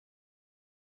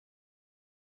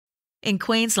In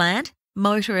Queensland,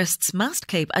 motorists must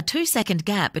keep a 2-second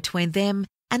gap between them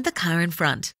and the car in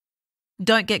front.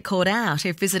 Don't get caught out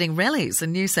if visiting rallies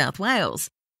in New South Wales,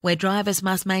 where drivers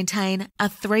must maintain a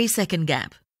 3-second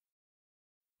gap.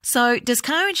 So, does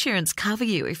car insurance cover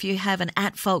you if you have an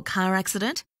at-fault car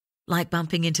accident, like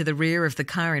bumping into the rear of the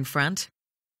car in front?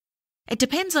 It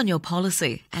depends on your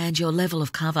policy and your level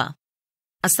of cover.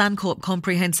 A Suncorp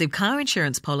comprehensive car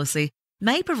insurance policy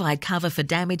may provide cover for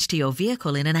damage to your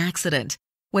vehicle in an accident,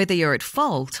 whether you're at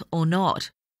fault or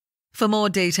not. For more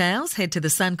details, head to the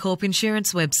Suncorp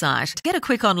Insurance website to get a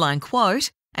quick online quote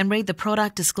and read the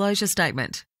product disclosure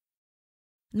statement.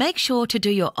 Make sure to do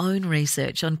your own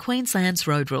research on Queensland's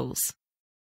road rules.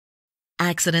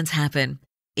 Accidents happen,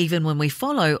 even when we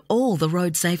follow all the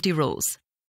road safety rules.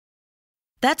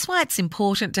 That's why it's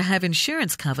important to have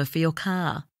insurance cover for your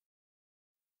car.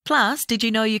 Plus, did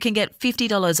you know you can get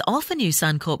 $50 off a new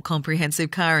Suncorp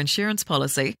comprehensive car insurance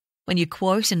policy when you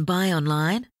quote and buy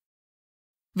online?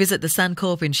 Visit the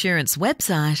Suncorp Insurance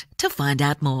website to find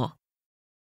out more.